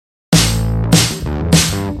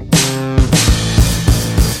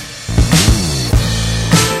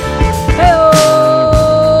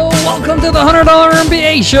$100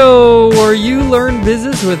 MBA show, where you learn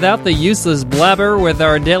business without the useless blabber with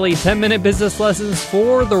our daily 10-minute business lessons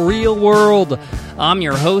for the real world. I'm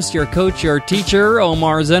your host, your coach, your teacher,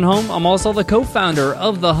 Omar Zenhom. I'm also the co-founder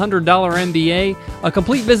of the $100 MBA, a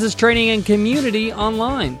complete business training and community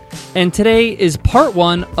online. And today is part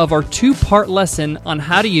one of our two-part lesson on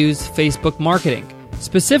how to use Facebook marketing,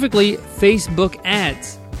 specifically Facebook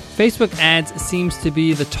ads. Facebook ads seems to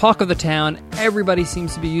be the talk of the town. Everybody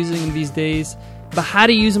seems to be using them these days. But how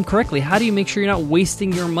do you use them correctly? How do you make sure you're not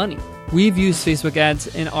wasting your money? We've used Facebook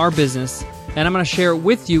ads in our business, and I'm going to share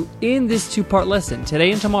with you in this two-part lesson,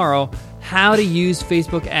 today and tomorrow, how to use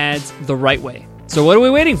Facebook ads the right way. So what are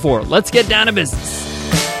we waiting for? Let's get down to business.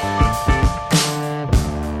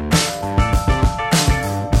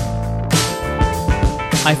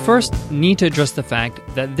 I first need to address the fact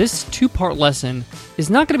that this two-part lesson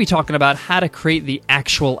is not going to be talking about how to create the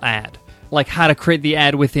actual ad, like how to create the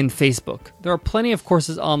ad within Facebook. There are plenty of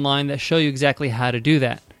courses online that show you exactly how to do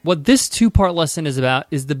that. What this two-part lesson is about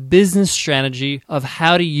is the business strategy of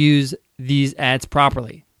how to use these ads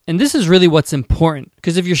properly. And this is really what's important,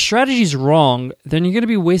 because if your strategy is wrong, then you're going to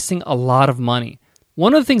be wasting a lot of money.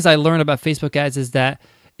 One of the things I learned about Facebook ads is that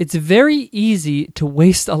it's very easy to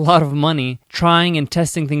waste a lot of money trying and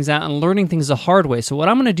testing things out and learning things the hard way. So what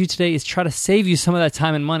I'm going to do today is try to save you some of that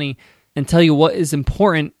time and money and tell you what is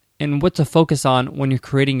important and what to focus on when you're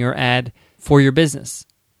creating your ad for your business.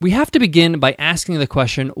 We have to begin by asking the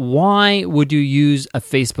question, why would you use a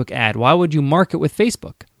Facebook ad? Why would you market with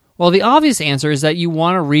Facebook? Well, the obvious answer is that you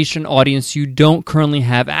want to reach an audience you don't currently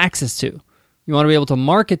have access to. You want to be able to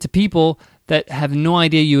market to people that have no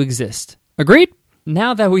idea you exist. Agreed?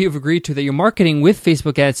 Now that we have agreed to that you're marketing with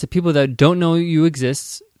Facebook ads to people that don't know you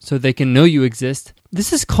exist, so they can know you exist,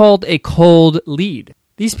 this is called a cold lead.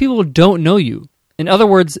 These people don't know you. In other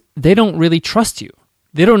words, they don't really trust you.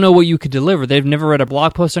 They don't know what you could deliver. They've never read a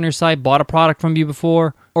blog post on your site, bought a product from you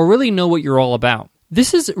before, or really know what you're all about.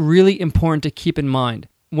 This is really important to keep in mind.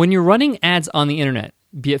 When you're running ads on the internet,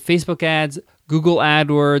 be it Facebook ads, Google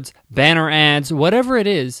AdWords, banner ads, whatever it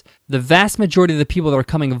is, the vast majority of the people that are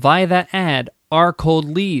coming via that ad are cold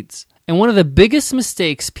leads. And one of the biggest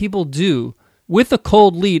mistakes people do with a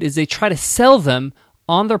cold lead is they try to sell them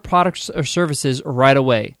on their products or services right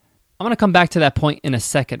away. I'm going to come back to that point in a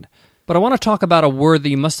second. But I want to talk about a word that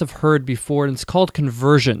you must have heard before, and it's called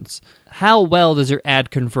conversions. How well does your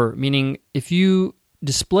ad convert? Meaning, if you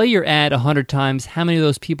display your ad 100 times, how many of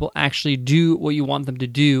those people actually do what you want them to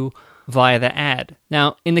do via the ad?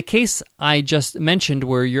 Now, in the case I just mentioned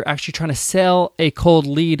where you're actually trying to sell a cold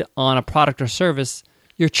lead on a product or service,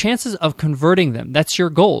 your chances of converting them, that's your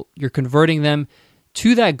goal. You're converting them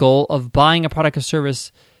to that goal of buying a product or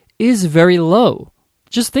service is very low.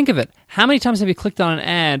 Just think of it. How many times have you clicked on an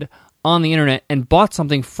ad on the internet and bought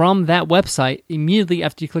something from that website immediately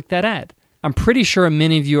after you click that ad? I'm pretty sure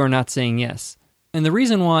many of you are not saying yes. And the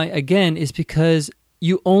reason why, again, is because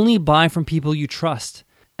you only buy from people you trust.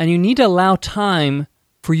 And you need to allow time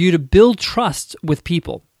for you to build trust with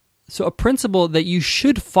people. So a principle that you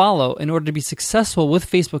should follow in order to be successful with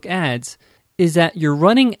Facebook ads is that you're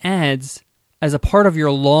running ads as a part of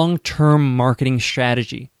your long-term marketing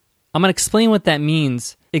strategy. I'm going to explain what that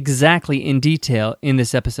means exactly in detail in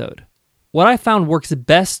this episode. What I found works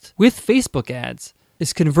best with Facebook ads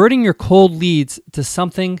is converting your cold leads to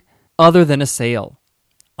something other than a sale.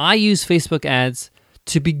 I use Facebook ads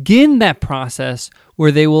to begin that process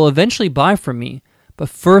where they will eventually buy from me, but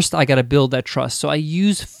first I got to build that trust. So I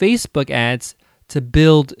use Facebook ads to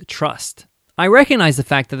build trust. I recognize the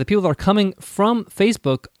fact that the people that are coming from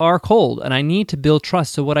Facebook are cold, and I need to build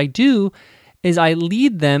trust. So what I do is I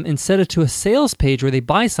lead them, instead of to a sales page where they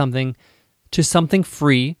buy something, to something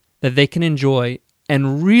free that they can enjoy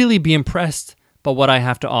and really be impressed by what I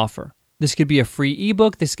have to offer. This could be a free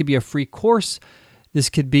ebook. This could be a free course. This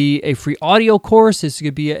could be a free audio course. This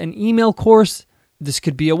could be an email course. This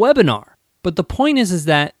could be a webinar. But the point is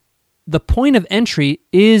that the point of entry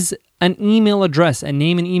is an email address, a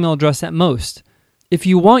name and email address at most. If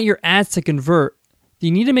you want your ads to convert,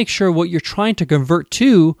 you need to make sure what you're trying to convert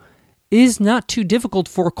to is not too difficult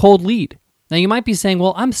for a cold lead. Now you might be saying,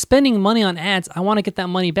 well, I'm spending money on ads. I want to get that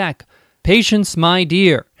money back. Patience, my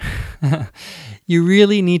dear. You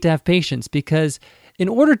really need to have patience, because in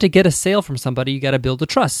order to get a sale from somebody, you got to build a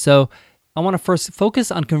trust. So I want to first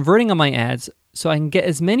focus on converting on my ads so I can get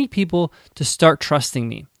as many people to start trusting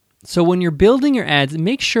me. So when you're building your ads,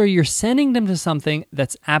 make sure you're sending them to something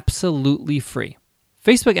that's absolutely free.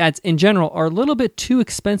 Facebook ads in general are a little bit too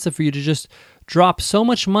expensive for you to just drop so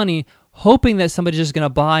much money hoping that somebody's just going to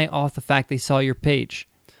buy off the fact they saw your page.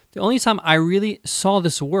 The only time I really saw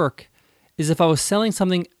this work is if I was selling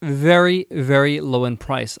something very, very low in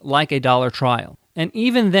price, like a dollar trial. And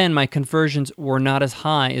even then, my conversions were not as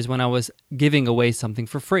high as when I was giving away something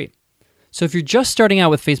for free. So if you're just starting out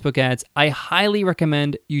with Facebook ads, I highly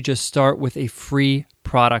recommend you just start with a free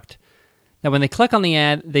product. Now, when they click on the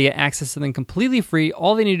ad, they get access to something completely free.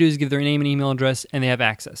 All they need to do is give their name and email address, and they have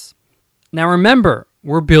access. Now, remember,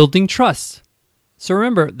 we're building trust. So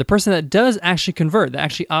remember, the person that does actually convert, that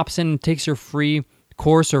actually opts in and takes your free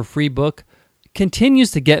course or free book,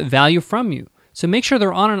 continues to get value from you. So make sure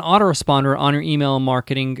they're on an autoresponder on your email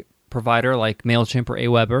marketing provider like MailChimp or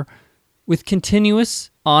Aweber with continuous,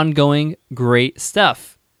 ongoing, great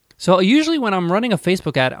stuff. So usually when I'm running a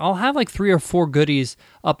Facebook ad, I'll have like 3 or 4 goodies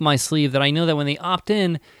up my sleeve that I know that when they opt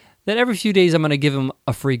in, that every few days I'm going to give them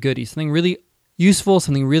a free goodie, something really useful,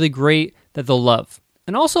 something really great that they'll love.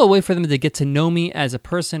 And also a way for them to get to know me as a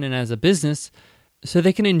person and as a business so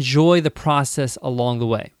they can enjoy the process along the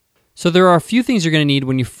way. So there are a few things you're going to need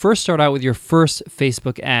when you first start out with your first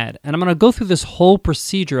Facebook ad. And I'm going to go through this whole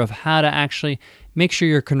procedure of how to actually make sure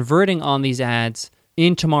you're converting on these ads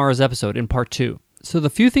in tomorrow's episode in part 2. So the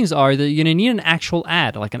few things are that you're going to need an actual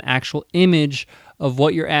ad, like an actual image of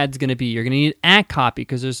what your ad's going to be. You're going to need ad copy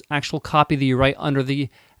because there's actual copy that you write under the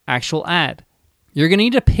actual ad. You're going to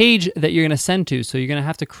need a page that you're going to send to. So you're going to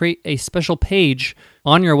have to create a special page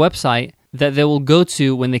on your website that they will go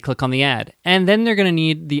to when they click on the ad. And then they're going to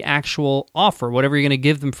need the actual offer, whatever you're going to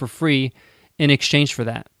give them for free in exchange for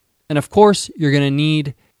that. And of course, you're going to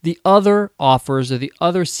need the other offers or the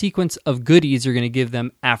other sequence of goodies you're going to give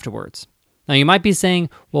them afterwards. Now, you might be saying,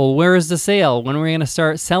 well, where is the sale? When are we going to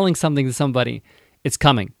start selling something to somebody? It's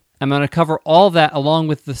coming. I'm going to cover all that along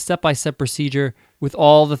with the step-by-step procedure with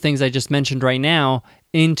all the things I just mentioned right now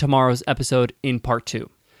in tomorrow's episode in part 2.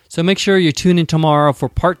 So make sure you tune in tomorrow for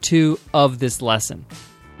part 2 of this lesson.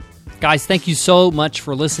 Guys, thank you so much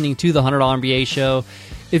for listening to the $100 MBA show.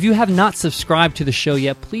 If you have not subscribed to the show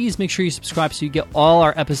yet, please make sure you subscribe so you get all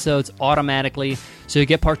our episodes automatically. So you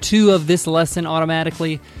get part 2 of this lesson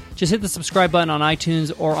automatically. Just hit the subscribe button on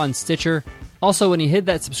iTunes or on Stitcher. Also, when you hit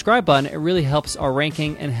that subscribe button, it really helps our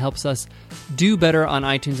ranking and helps us do better on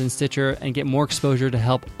iTunes and Stitcher and get more exposure to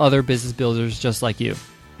help other business builders just like you.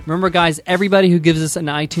 Remember, guys, everybody who gives us an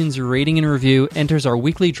iTunes rating and review enters our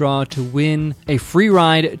weekly draw to win a free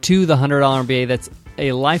ride to the $100 MBA. That's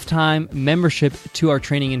a lifetime membership to our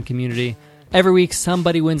training and community. Every week,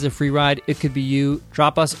 somebody wins a free ride. It could be you.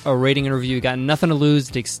 Drop us a rating and review. You got nothing to lose.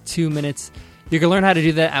 It takes 2 minutes. You can learn how to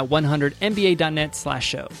do that at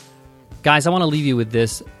 100mba.net/show. Guys, I want to leave you with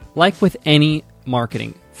this. Like with any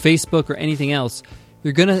marketing, Facebook or anything else,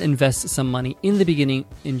 you're going to invest some money in the beginning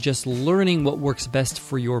in just learning what works best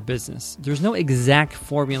for your business. There's no exact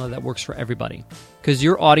formula that works for everybody because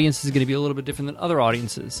your audience is going to be a little bit different than other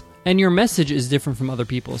audiences. And your message is different from other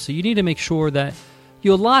people. So you need to make sure that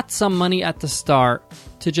you allot some money at the start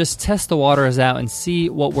to just test the waters out and see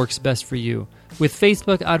what works best for you. With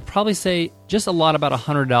Facebook, I'd probably say just allot about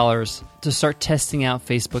 $100 to start testing out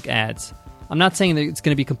Facebook ads. I'm not saying that it's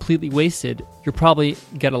going to be completely wasted. You'll probably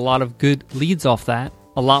get a lot of good leads off that,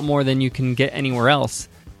 a lot more than you can get anywhere else.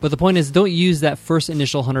 But the point is, don't use that first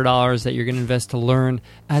initial $100 that you're going to invest to learn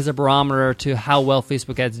as a barometer to how well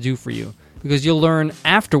Facebook ads do for you. Because you'll learn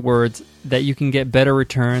afterwards that you can get better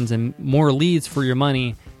returns and more leads for your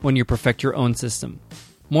money when you perfect your own system.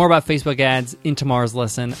 More about Facebook ads in tomorrow's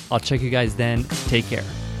lesson. I'll check you guys then. Take care.